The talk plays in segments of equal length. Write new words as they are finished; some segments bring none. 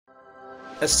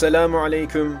Assalamu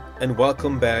alaikum and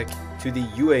welcome back to the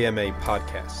UAMA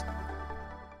podcast.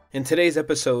 In today's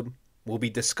episode, we'll be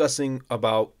discussing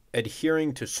about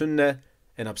adhering to Sunnah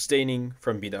and abstaining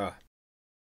from bid'ah.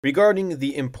 Regarding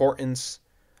the importance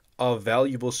of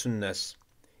valuable sunnahs,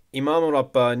 Imam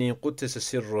Rabbani Quddisa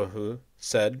Sirruhu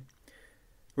said,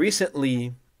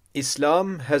 "Recently,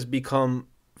 Islam has become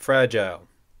fragile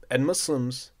and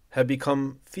Muslims have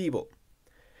become feeble.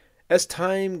 As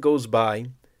time goes by,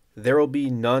 there will be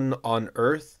none on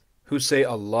earth who say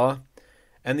Allah,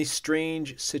 and the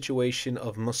strange situation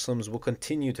of Muslims will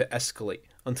continue to escalate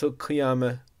until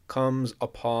Qiyamah comes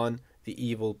upon the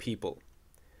evil people.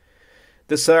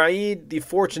 The Sa'id, the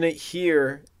fortunate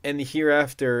here and the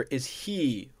hereafter, is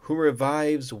he who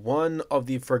revives one of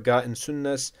the forgotten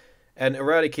sunnahs and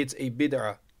eradicates a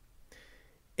bid'ah.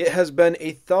 It has been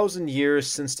 1,000 years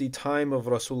since the time of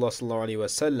Rasulullah sallallahu alaihi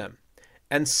wasallam,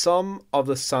 and some of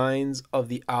the signs of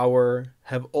the hour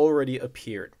have already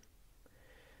appeared.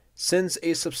 Since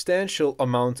a substantial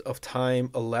amount of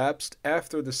time elapsed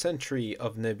after the century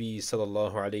of Nabi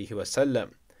sallallahu alaihi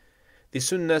wasallam, the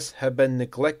sunnahs have been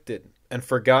neglected and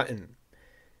forgotten,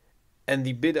 and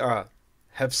the bid'ah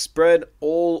have spread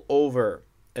all over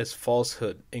as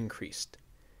falsehood increased.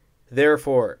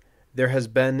 Therefore, there has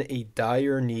been a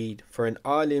dire need for an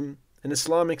alim, an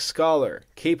Islamic scholar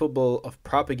capable of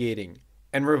propagating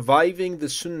and reviving the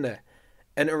sunnah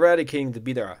and eradicating the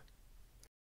bid'ah.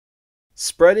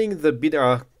 Spreading the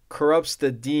bid'ah corrupts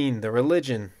the deen, the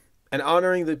religion, and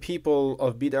honoring the people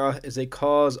of bid'ah is a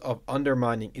cause of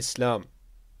undermining Islam.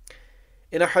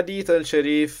 In a hadith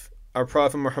al-sharif, our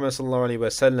Prophet Muhammad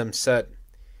ﷺ said,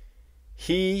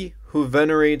 "He who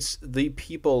venerates the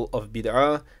people of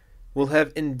bid'ah will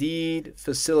have indeed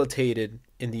facilitated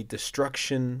in the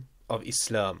destruction of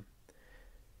Islam."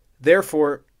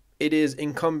 Therefore, it is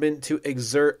incumbent to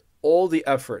exert all the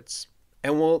efforts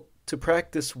and to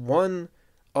practice one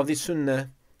of the sunnah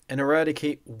and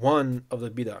eradicate one of the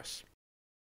bid'ahs.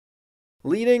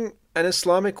 Leading an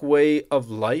Islamic way of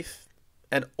life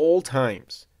at all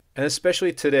times, and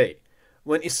especially today,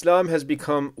 when Islam has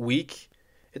become weak,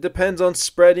 it depends on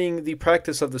spreading the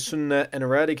practice of the sunnah and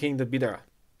eradicating the bid'ah.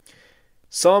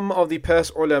 Some of the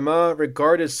past ulama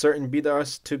regarded certain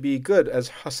bid'ahs to be good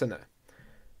as hasanah.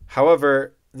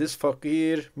 However, this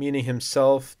faqir, meaning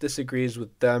himself, disagrees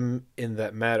with them in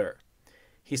that matter.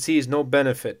 He sees no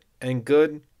benefit and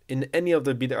good in any of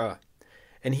the bid'ah,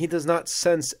 and he does not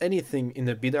sense anything in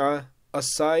the bid'ah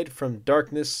aside from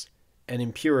darkness and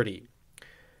impurity.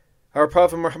 Our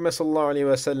Prophet Muhammad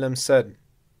ﷺ said,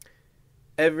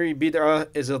 "Every bid'ah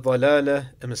is a dalalah,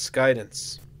 a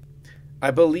misguidance." I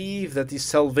believe that the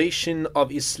salvation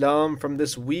of Islam from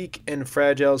this weak and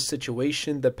fragile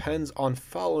situation depends on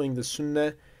following the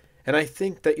Sunnah, and I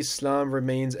think that Islam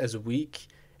remains as weak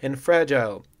and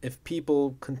fragile if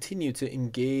people continue to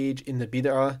engage in the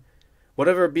bid'ah,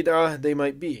 whatever bid'ah they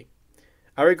might be.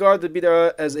 I regard the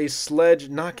bid'ah as a sledge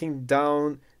knocking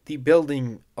down the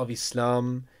building of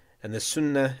Islam, and the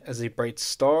Sunnah as a bright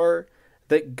star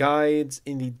that guides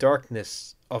in the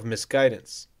darkness of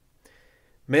misguidance.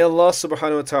 May Allah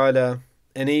subhanahu wa ta'ala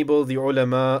enable the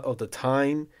ulama of the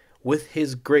time with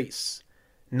His grace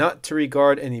not to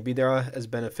regard any bid'ah as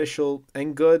beneficial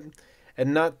and good,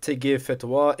 and not to give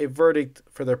fatwa a verdict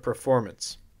for their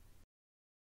performance.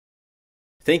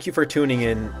 Thank you for tuning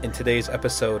in today's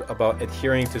episode about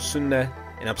adhering to Sunnah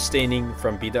and abstaining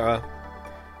from bid'ah.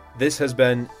 This has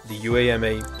been the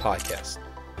UAMA podcast.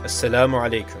 Assalamu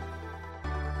alaikum.